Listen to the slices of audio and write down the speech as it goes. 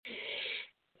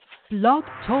Blog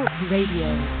Talk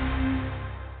Radio.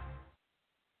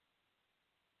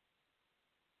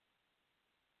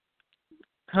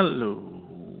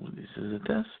 Hello, this is a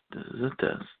test. This is a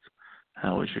test.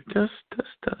 How is your test? Test,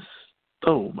 test.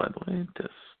 Oh, by the way, test.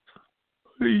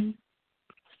 Hey.